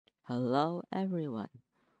Hello everyone,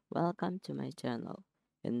 welcome to my channel.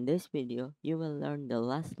 In this video, you will learn the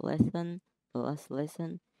last lesson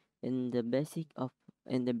in the basic of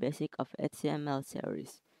HTML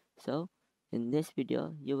series. So, in this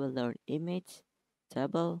video, you will learn image,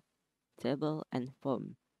 table, and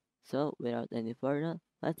form. So, without any further,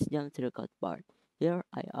 let's jump to the code part. Here,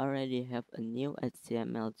 I already have a new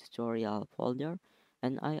HTML tutorial folder,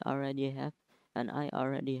 and I already have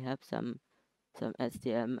some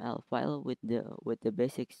HTML file with the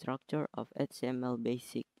basic structure of HTML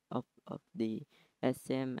basic of the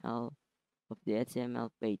HTML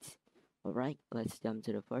page. Alright, let's jump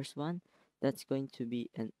to the first one. That's going to be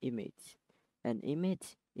an image. An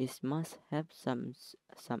image is must have some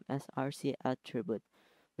src attribute.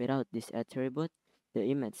 Without this attribute, the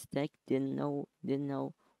image tag didn't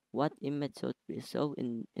know what image should be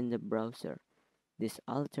shown in the browser. This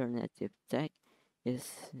alternative tag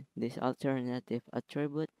this alternative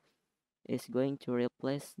attribute is going to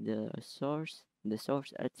replace the source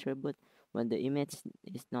attribute when the image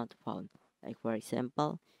is not found. Like for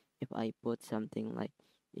example, if I put something like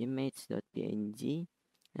image.png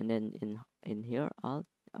and then in here alt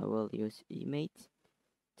I will use image.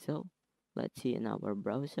 So let's see in our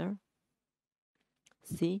browser.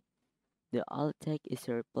 See, the alt tag is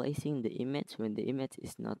replacing the image when the image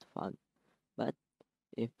is not found. But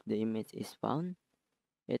if the image is found,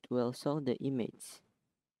 it will show the image.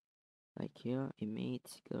 Like here,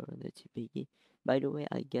 image girl.jpg. By the way,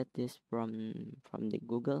 I get this from the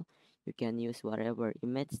Google. You can use whatever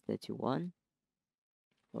image that you want.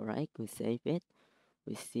 Alright, we save it.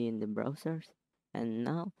 We see in the browsers, and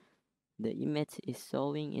now the image is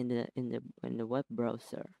showing in the web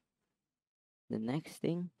browser. The next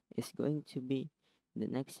thing is going to be the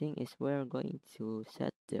next thing is we're going to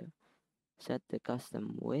set the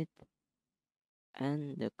custom width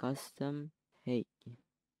and the custom height.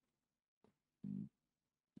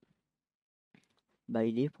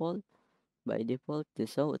 By default, the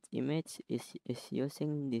source image is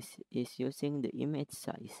using the image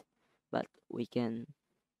size, but we can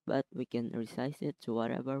resize it to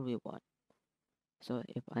whatever we want. So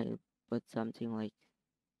if I put something like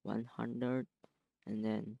 100 and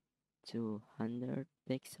then 200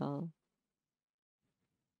 pixel,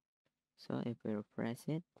 so if we refresh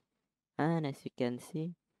it, and as you can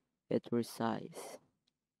see, it resize.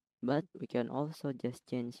 But we can also just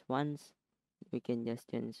change one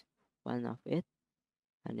of it,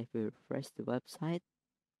 and if we refresh the website,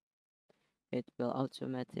 it will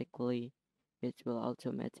automatically it will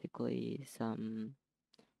automatically some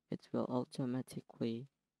it will automatically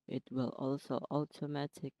it will also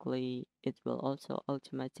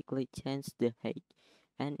automatically change the height.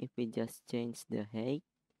 And if we just change the height,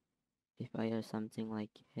 if I have something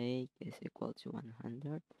like height is equal to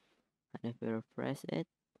 100, and if we refresh it,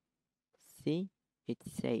 see,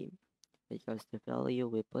 it's same because the value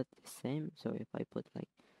we put is same. So if I put like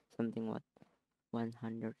something what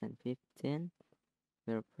 115,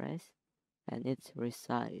 we refresh and it's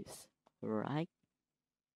resize. Right,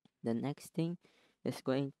 the next thing is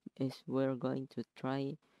going is we're going to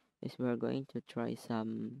try is we're going to try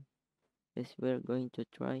some is we're going to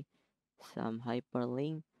try some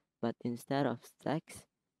hyperlink, but instead of text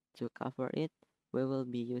to cover it, we will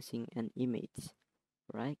be using an image.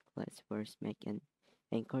 Right, let's first make an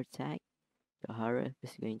anchor tag. The href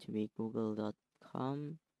is going to be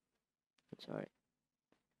google.com. Sorry,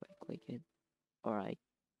 if I click it. Alright,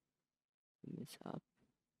 mess up.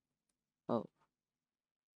 Oh,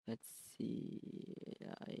 let's see.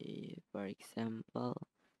 For example,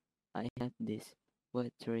 I have this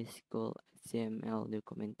Web3 School HTML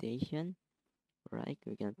documentation. Right,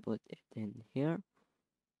 we can put it in here,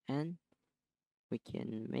 and we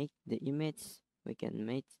can make the image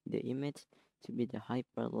to be the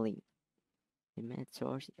hyperlink. Image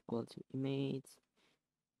source equal to image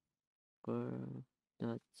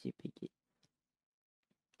core.jpg.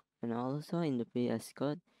 And also in the VS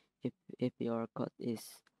Code, if your code is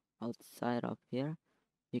outside of here,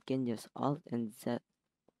 you can just Alt and Z.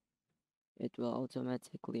 It will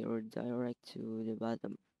automatically redirect to the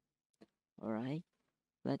bottom. Alright,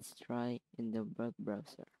 let's try in the web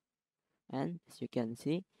browser. And as you can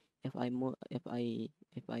see, if I move if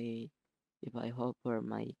I hover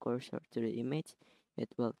my cursor to the image, it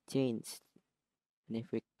will change. And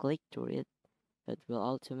if we click to it, it will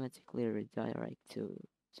automatically redirect to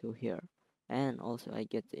here. And also I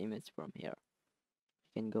get the image from here.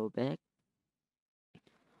 You can go back.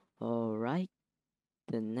 Alright,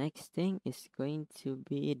 the next thing is going to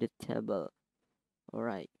be the table.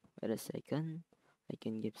 Alright, wait a second. I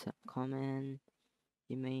can give some comment,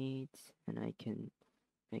 image, and I can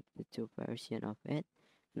make the two version of it.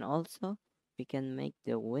 And also we can make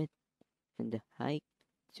the width and the height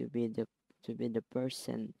to be the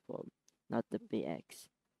percent form, not the px.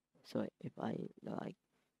 So if I like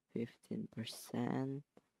 15%,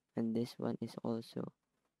 and this one is also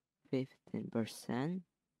 15%.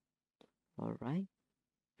 All right,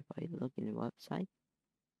 if I look in the website,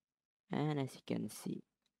 and as you can see,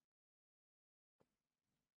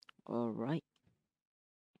 all right,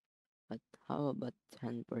 but how about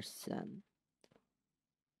 10%?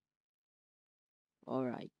 All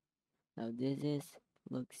right, now this is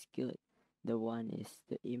looks good. The one is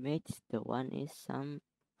the image, the one is some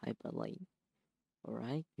hyperlink. All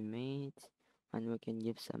right, image, and we can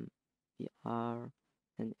give some PR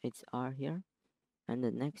and HR here. And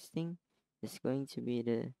the next thing is going to be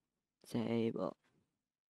the table.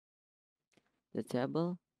 The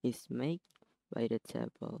table is made by the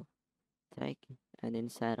table tag, and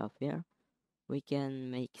inside of here we can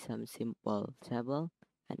make some simple table,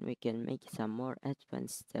 and we can make some more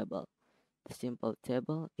advanced table. The simple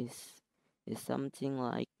table is something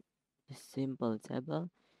like the simple table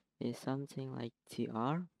is something like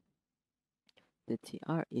tr. The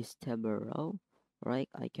tr is table row, right?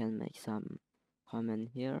 I can make some comment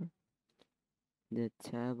here. The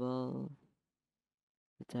table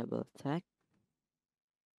tag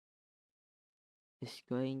is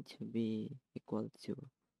going to be equal to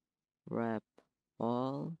wrap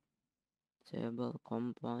all table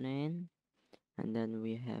component, and then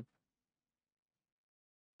we have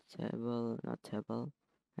table, not table,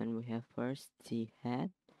 and we have first the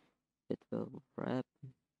head. It will wrap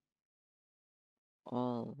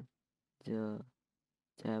all the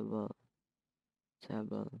table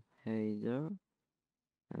header,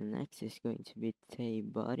 and next is going to be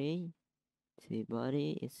T-body.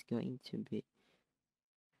 T-body is going to be,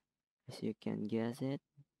 as you can guess it,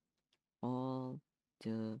 all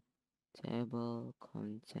the table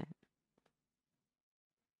content.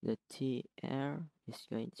 The TR is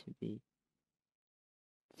going to be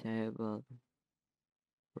table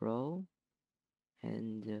row,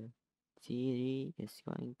 and the TD is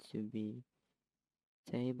going to be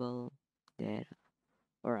table data.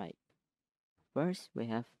 Alright, first we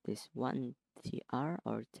have this one TR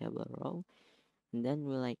or table row, and then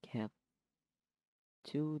we like have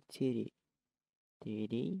two TD,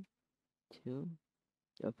 two.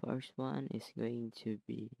 The first one is going to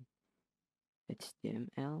be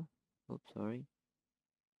HTML, oops, sorry,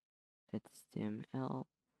 HTML,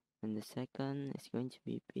 and the second is going to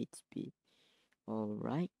be PHP.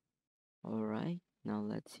 Alright, now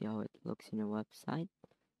let's see how it looks in a website.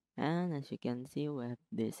 And as you can see, we have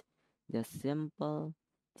this the simple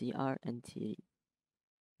TR and TD.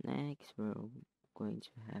 Next, we're going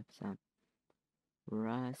to have some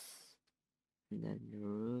Rust, and then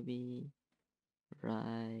Ruby,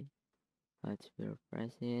 right? Let's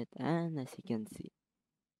refresh it, and as you can see,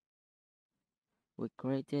 we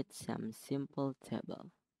created some simple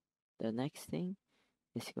table. The next thing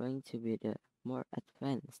is going to be the more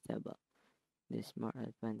advanced table. This more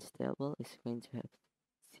advanced table is going to have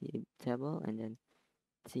T table and then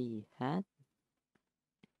T hat,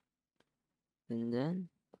 and then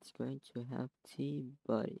it's going to have T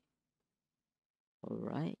body.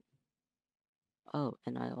 Alright. Oh,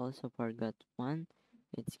 and I also forgot one.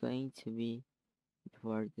 It's going to be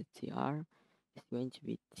for the TR. It's going to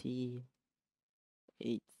be T8.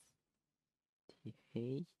 T8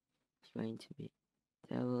 is going to be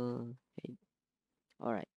table 8.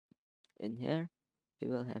 Alright. In here, we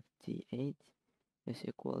will have T8 is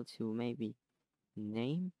equal to maybe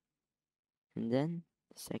name, and then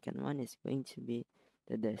the second one is going to be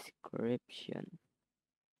the description.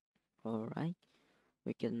 Alright,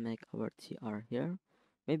 we can make our TR here.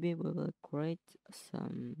 Maybe we will create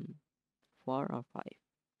some 4 or 5.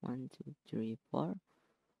 1, 2, 3, 4.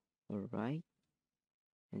 Alright,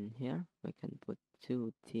 and here we can put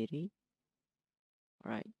 2 TD.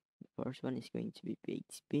 Alright, the first one is going to be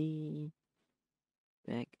PHP,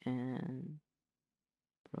 backend,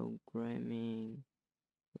 programming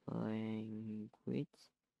language,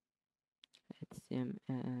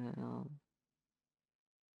 HTML,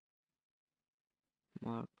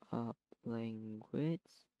 markup language.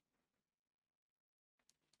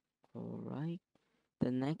 Alright,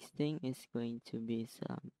 the next thing is going to be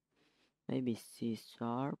some maybe C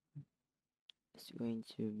sharp. It's going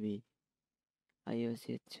to be, I use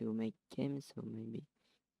it to make games, so maybe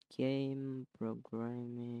game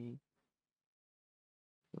programming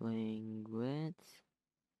language,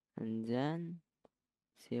 and then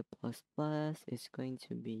C++ is going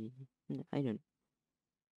to be, I don't know,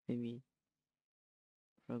 maybe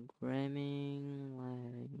programming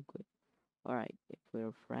language. Alright, if we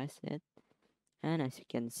refresh it, And as you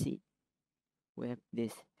can see, we have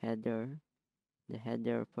this header.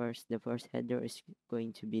 The first header is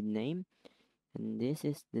going to be name, and this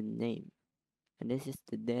is the name, and this is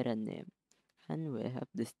the data name, and we have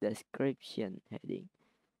this description heading.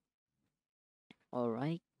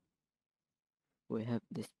 Alright, we have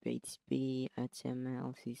this PHP,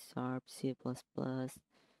 HTML, C Sharp, C++.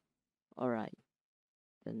 Alright,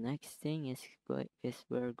 the next thing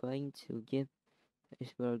we're going to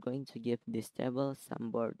give this table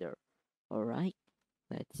some border. Alright,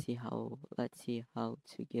 let's see how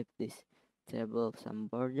to give this table some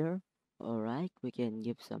border. Alright, we can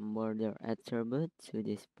give some border attribute to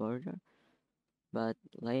this border, but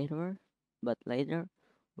later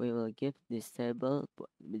we will give this table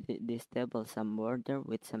some border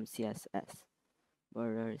with some CSS.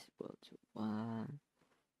 Border is equal to 1.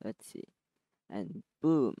 Let's see, and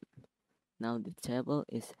boom, now the table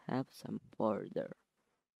is have some border.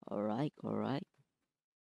 Alright.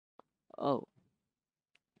 Oh,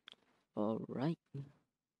 alright.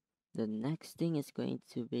 The next thing is going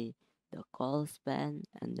to be the call span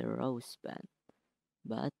and the row span,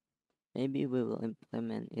 but maybe we will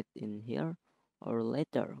implement it in here or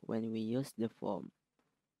later when we use the form.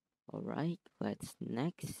 Alright, let's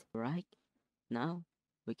next. Right, now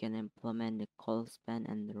we can implement the call span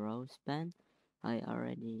and the row span. I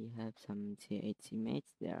already have some th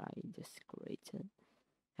images there I just created,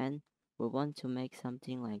 and we want to make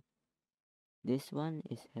something like this one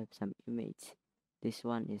is have some image, this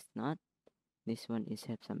one is not, this one is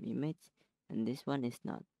have some image, and this one is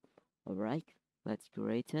not. Alright, let's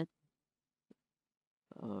create it.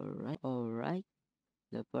 Alright,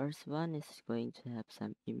 the first one is going to have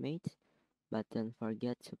some image, but don't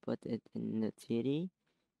forget to put it in the 3D,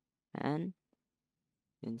 and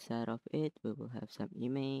inside of it we will have some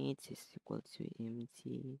image is equal to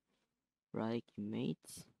empty right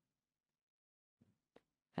image,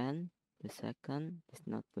 and the second is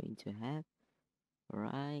not going to have.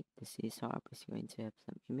 Right, the C sharp is going to have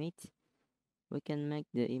some image. We can make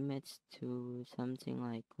the image to something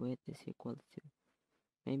like width is equal to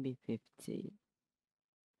maybe 15%.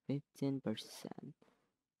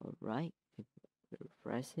 Alright, if we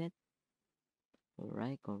refresh it.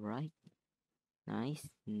 Alright. Nice.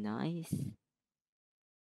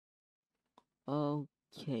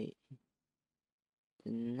 Okay.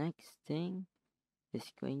 The next thing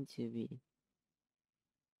is going to be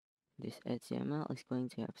this HTML is going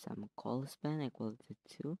to have some call span equal to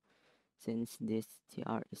 2, since this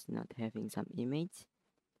tr is not having some image,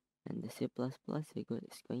 and the C++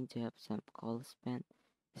 is going to have some call span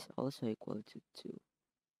is also equal to 2.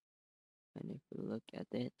 And if we look at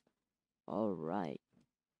it, alright,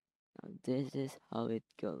 now this is how it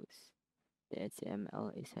goes. The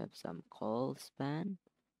HTML is have some call span,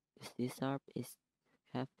 the C sharp is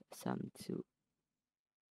have some too.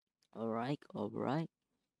 Alright.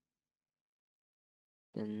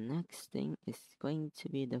 The next thing is going to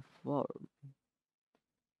be the form.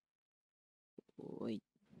 Wait.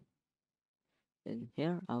 And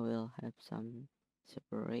here I will have some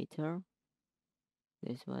separator.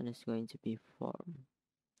 This one is going to be form.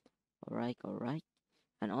 Alright.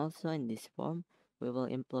 And also in this form, we will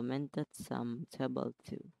implement some table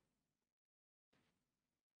too.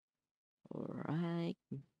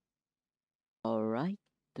 Alright.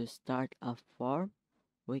 To start a form,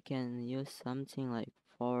 we can use something like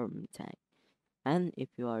form tag. And if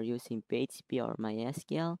you are using PHP or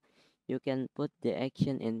MySQL, you can put the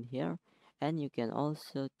action in here, and you can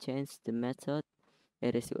also change the method.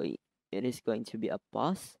 It is going to be a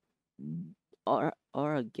pause or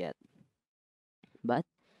a get. But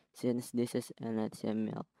since this is an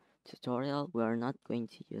HTML tutorial, we are not going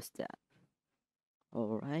to use that.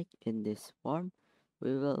 Alright, in this form,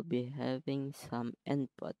 we will be having some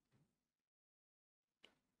input.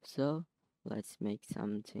 So let's make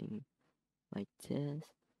something like this.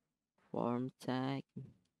 Form tag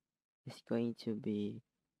is going to be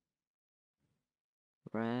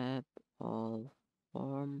wrap all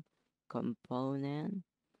form component,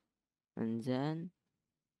 and then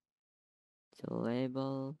the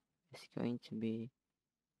label is going to be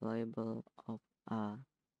label of a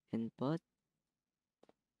input,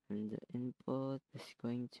 and the input is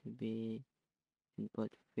going to be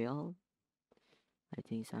input field. I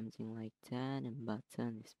think something like that, and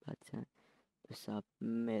button is button to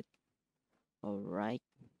submit. Alright,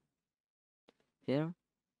 here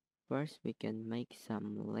first we can make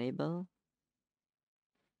some label,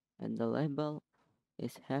 and the label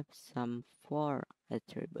is have some for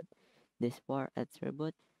attribute. This for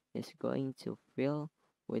attribute is going to fill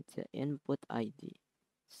with the input ID.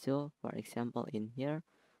 So for example, in here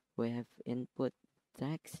we have input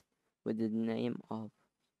text, with the name of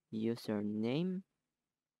username,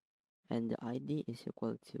 and the ID is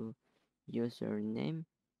equal to username.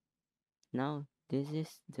 Now this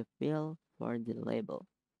is the field for the label.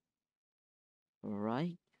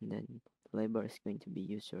 Alright, and then the label is going to be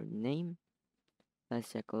username. Let's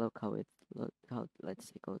take a look how it look how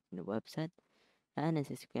let's take a look in the website. And as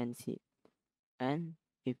you can see, and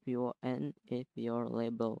if your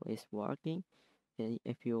label is working,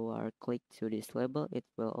 if you are clicked to this label, it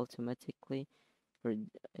will automatically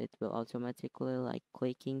like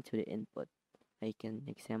clicking to the input. I can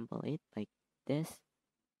example it like this.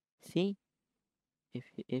 See,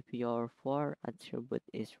 if your for attribute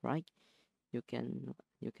is right, you can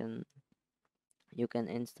you can you can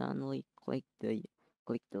instantly click the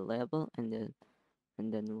label and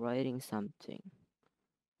then writing something.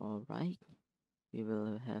 All right, we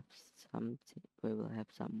will have something. We will have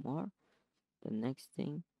some more. The next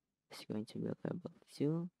thing is going to be label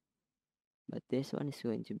 2, but this one is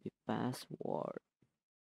going to be password.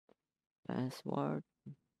 Password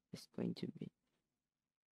is going to be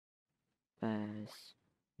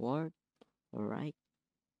password. All right,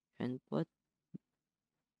 input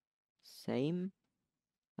same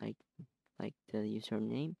like the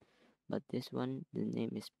username, but this one the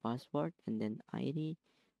name is password and then ID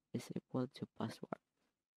is equal to password,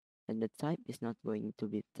 and the type is not going to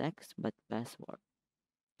be text but password.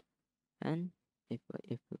 And if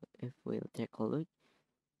we'll take a look,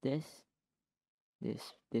 this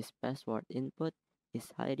this password input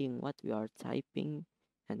is hiding what we are typing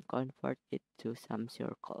and convert it to some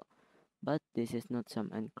circle, but this is not some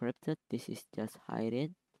encrypted, this is just hide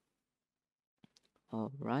it.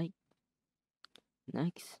 All right,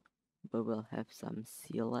 next we will have some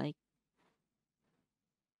select.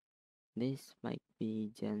 This might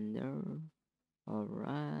be gender. All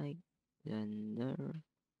right, gender.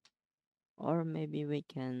 Or maybe we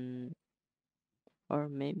can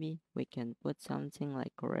put something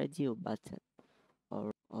like radio button.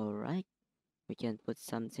 Or all right, we can put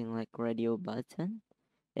something like radio button,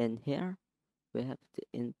 and here we have to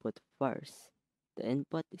input first. The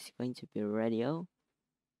input is going to be radio,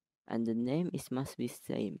 and the name is must be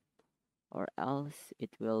same, or else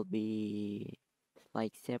it will be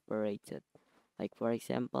like separated. Like for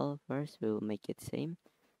example, first we will make it same,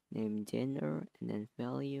 name gender, and then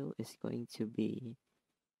value is going to be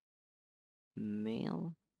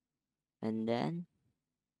male, and then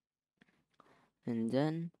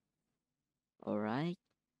all right,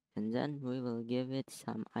 and then we will give it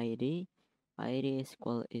some ID. ID is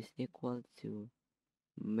equal to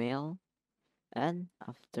male, and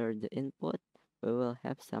after the input we will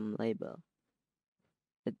have some label.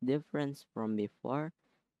 The difference from before,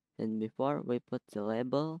 then before we put the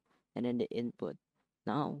label and then the input.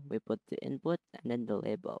 Now we put the input and then the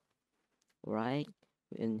label. Right?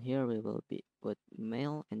 In here we will be put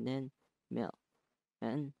male and then male.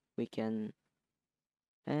 And we can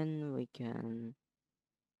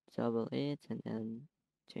double it and then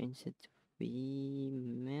change it to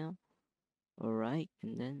female. Alright,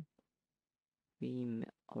 and then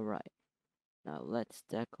female. Alright. Now let's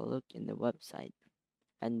take a look in the website.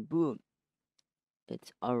 And boom,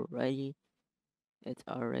 it's already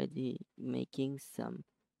making some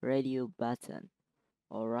radio button.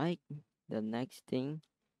 Alright, the next thing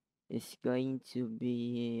is going to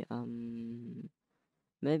be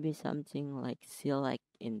maybe something like select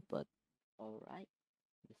input. Alright,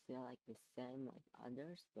 the select is same like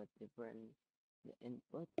others but different. The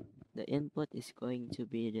input is going to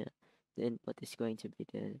be the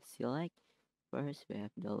select. First we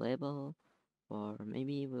have the label, or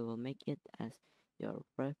maybe we will make it as your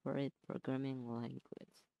preferred programming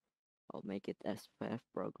language. I'll make it as F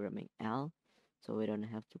programming L, so we don't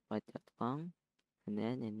have to write that long. And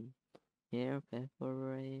then in here,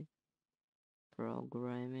 favorite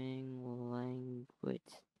programming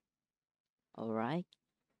language. Alright,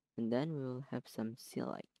 and then we will have some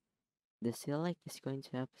select. The select is going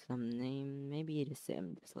to have some name, maybe the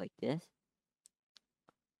same, just like this.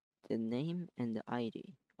 The name and the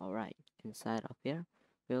ID. Alright, inside of here,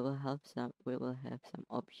 we will have some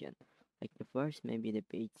option. Like the first, maybe the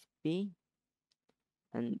PHP,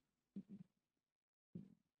 and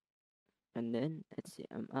then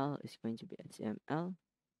HTML is going to be HTML. I'm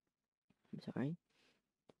sorry.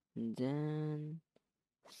 And then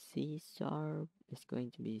C sharp is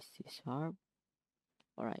going to be C sharp.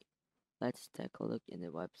 Alright, let's take a look in the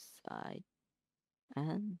website.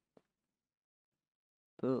 And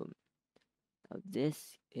boom. Now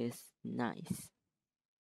this is nice.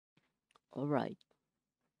 Alright,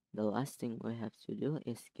 the last thing we have to do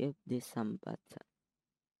is give this some button.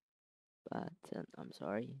 I'm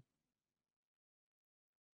sorry.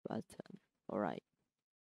 button. Alright,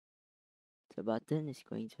 the button is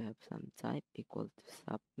going to have some type equal to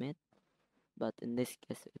submit, but in this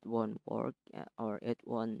case it won't work, or it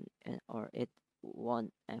won't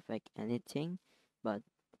affect anything, but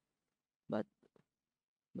but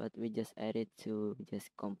but we just added to just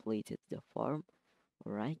completed the form.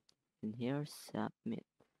 Alright, and here submit.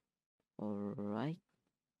 Alright,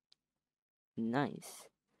 nice.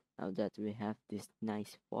 Now that we have this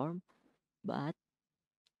nice form, but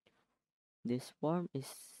this form is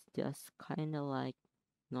just kind of like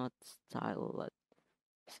not styled,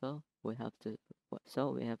 so we have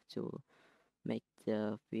to make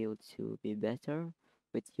the field to be better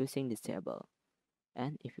with using the table.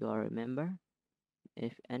 And if you are remember,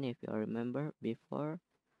 if you remember before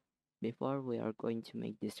we are going to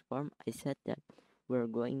make this form, I said that we're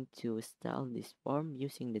going to style this form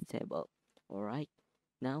using the table. Alright,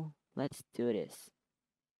 now let's do this.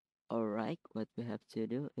 Alright, what we have to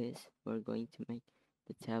do is we're going to make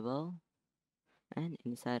the table, and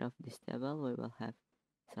inside of this table we will have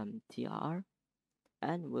some tr,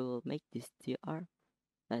 and we will make this tr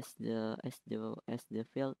as the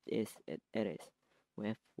field it is. We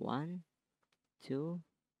have 1, 2,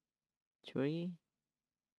 3,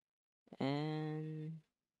 and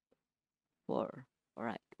 4.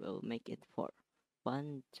 Alright, we'll make it 4.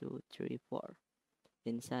 1, 2, 3, 4.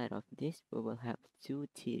 Inside of this we will have 2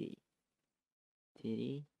 td,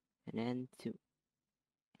 and then 2.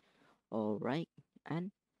 Alright,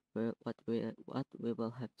 and what we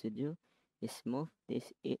will have to do is move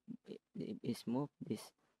this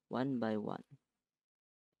one by one.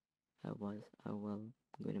 I will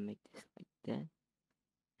gonna make this like that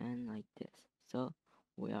and like this, so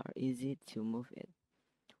we are easy to move it.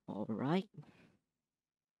 Alright,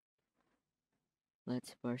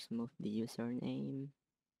 let's first move the username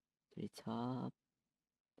to the top.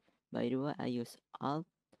 By the way, I use alt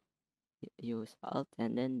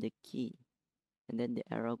and then the key, and then the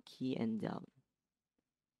arrow key and down,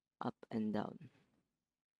 up and down.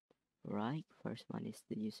 Right, first one is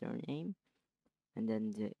the username, and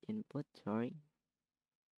then the input,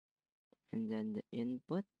 and then the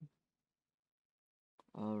input.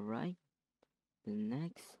 Alright, the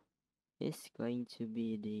next is going to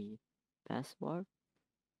be the password.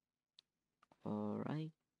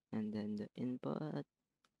 Alright, and then the input.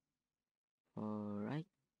 Alright,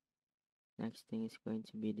 next thing is going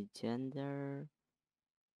to be the gender,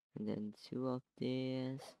 and then 2 of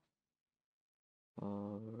this.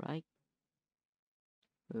 Alright,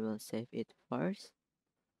 we will save it first.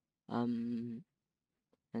 And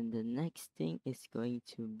the next thing is going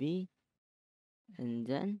to be, and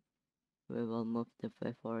then we will move the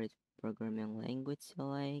favorite programming language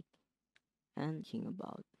select, and think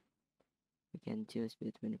about, we can choose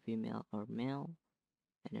between female or male,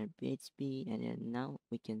 and then PHP, and then now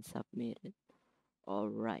we can submit it.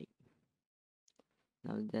 Alright,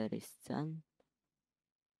 now that is done.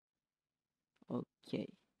 Okay,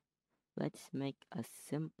 let's make a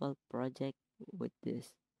simple project with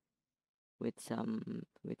this, with some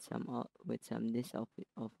this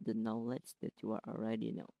of the knowledge that you are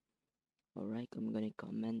already know. Alright, I'm gonna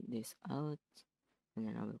comment this out, and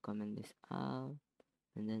then I will comment this out,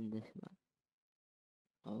 and then this one.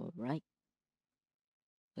 Alright,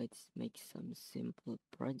 let's make some simple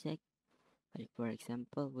project. Like for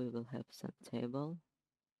example, we will have some table,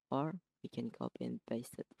 or we can copy and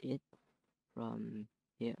paste it from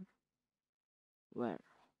here. Where?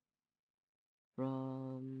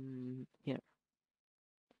 From here.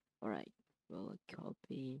 Alright, we'll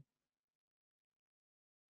copy.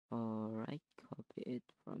 Alright, copy it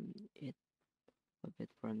from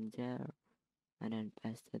there, and then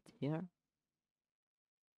paste it here.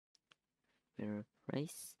 We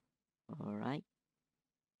refresh. Alright,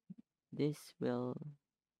 this will,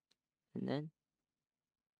 and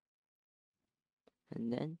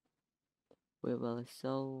then we will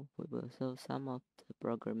show some of the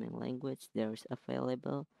programming language there's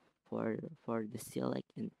available for the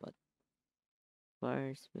select input.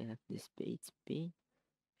 First, we have this PHP,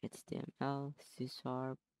 HTML, C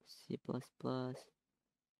Sharp, C++.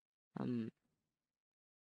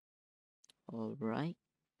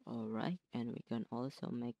 Alright, and we can also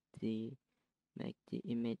make the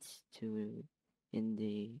image to in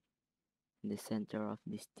the center of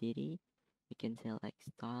this TD. We can select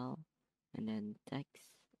style, and then text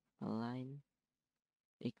align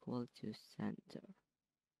equal to center.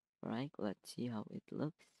 Right, let's see how it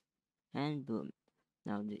looks, and boom,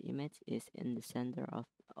 now the image is in the center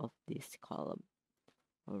of this column.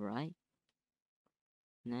 Alright,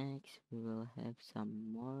 next we will have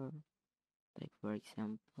some more, like for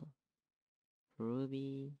example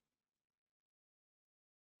Ruby,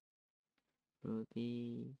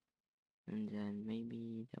 Ruby, and then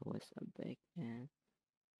maybe there was a backend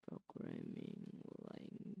programming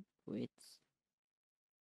language.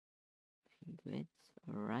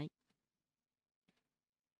 All right.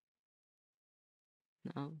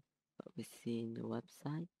 Now what we see in the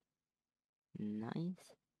website,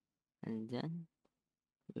 nice, and then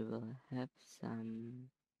we will have some.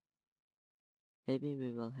 Maybe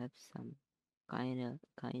we will have some kinda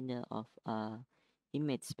of a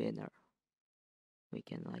image banner. We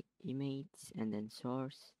can like image and then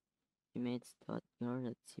source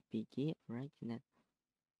image.your.cpg, right? And then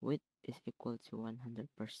width is equal to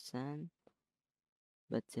 100%,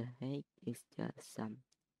 but the height is just some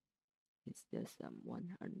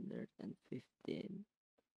 115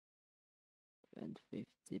 and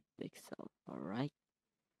 50 pixel. All right.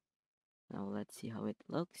 Now let's see how it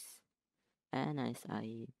looks. And as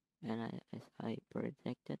I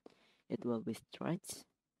predicted, it will be stretched,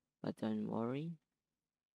 but don't worry.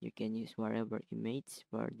 You can use whatever image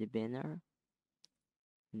for the banner.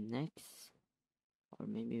 Next, or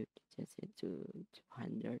maybe we can just set to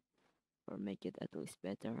 200 or make it at least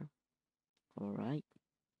better. All right.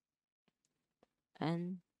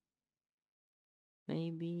 And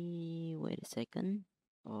maybe wait a second.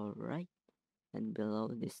 All right. And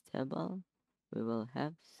below this table, we will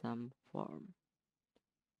have some form.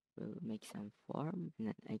 We'll make some form, and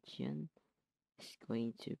an action is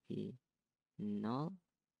going to be null.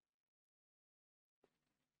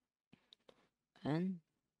 And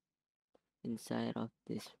inside of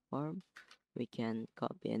this form, we can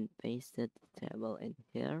copy and paste the table in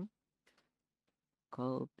here.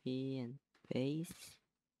 Copy and paste.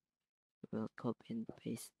 We'll copy and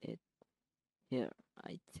paste it here,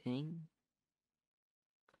 I think.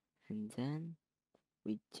 And then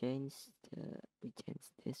we change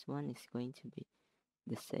this one is going to be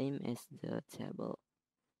the same as the table.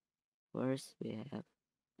 First we have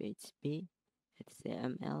PHP,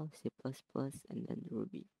 HTML, C++, and then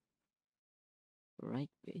Ruby. Right,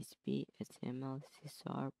 PHP, HTML, C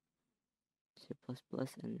Sharp, C++,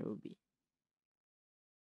 and Ruby.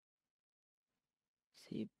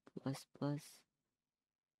 C++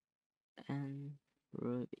 and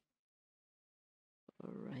Ruby.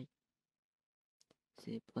 Alright,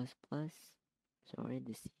 C++. Sorry,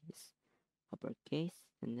 this is uppercase,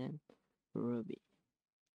 and then Ruby.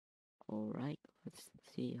 Alright, let's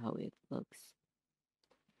see how it looks.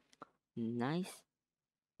 Nice,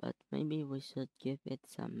 but maybe we should give it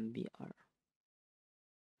some BR.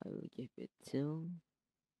 I will give it 2,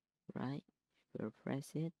 right? If we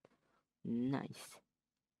press it, nice.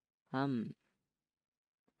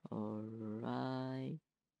 Alright,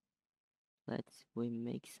 let's we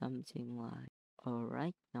make something like.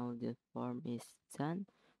 Alright, now the form is done.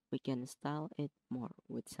 We can style it more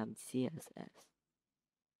with some CSS.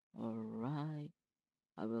 Alright,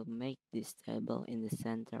 I will make this table in the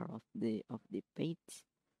center of the page.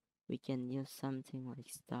 We can use something like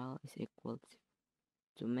style is equal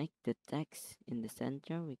to make the text in the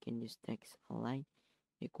center. We can use text align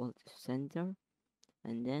equal to center,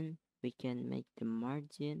 and then we can make the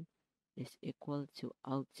margin is equal to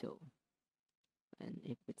auto. And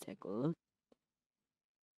if we take a look,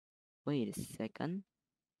 wait a second.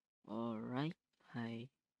 Alright, I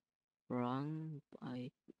wrong.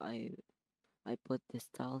 I put the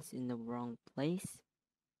styles in the wrong place.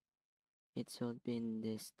 It should be in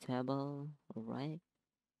this table. Alright,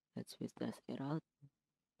 let's test it out,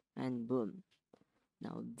 and boom.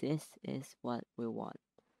 Now this is what we want.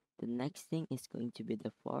 The next thing is going to be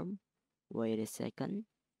the form. Wait a second.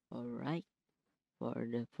 Alright, for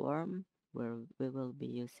the form, where we will be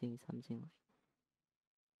using something like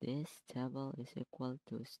this table is equal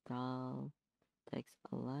to style text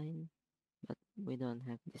align, but we don't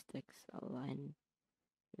have this text align.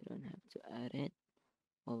 We don't have to add it.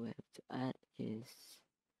 All we have to add is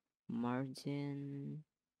margin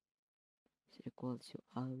is equal to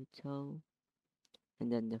auto,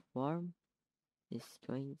 and then the form is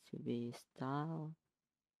going to be style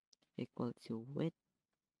equal to width.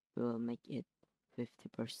 We will make it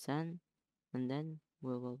 50%, and then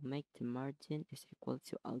we will make the margin is equal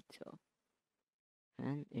to auto.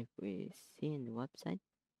 And if we see in the website,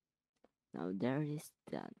 now there it is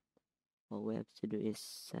done. All we have to do is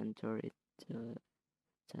center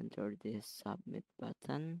this submit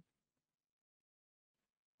button.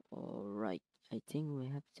 Alright, I think we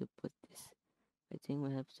have to put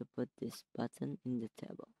this button in the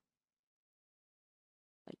table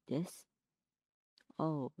like this.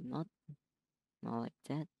 Oh, not like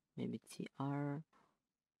that. Maybe tr,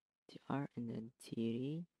 and then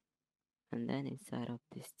td, and then inside of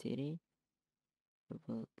this td we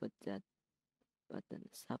will put that button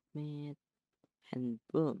submit. and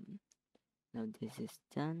boom. Now this is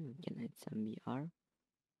done. We can add some BR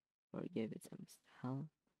or give it some style.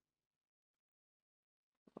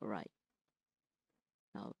 Alright,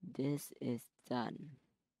 now this is done.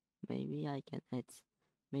 Maybe I can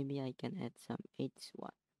add some h1.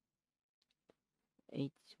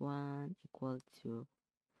 h1 equal to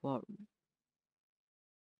form,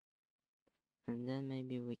 and then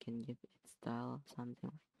maybe we can give it style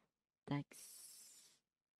something like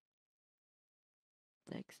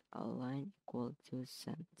text align equal to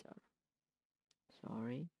center.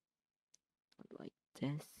 Sorry, not like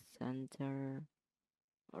this, center.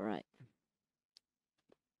 Alright,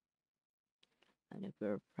 and if we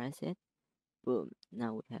press it, boom,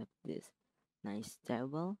 now we have this nice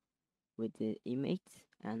table with the image,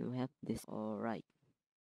 and we have this. Alright,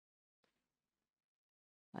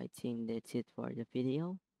 I think that's it for the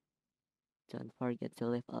video. Don't forget to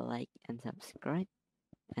leave a like and subscribe,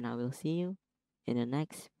 and I will see you in the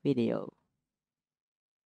next video.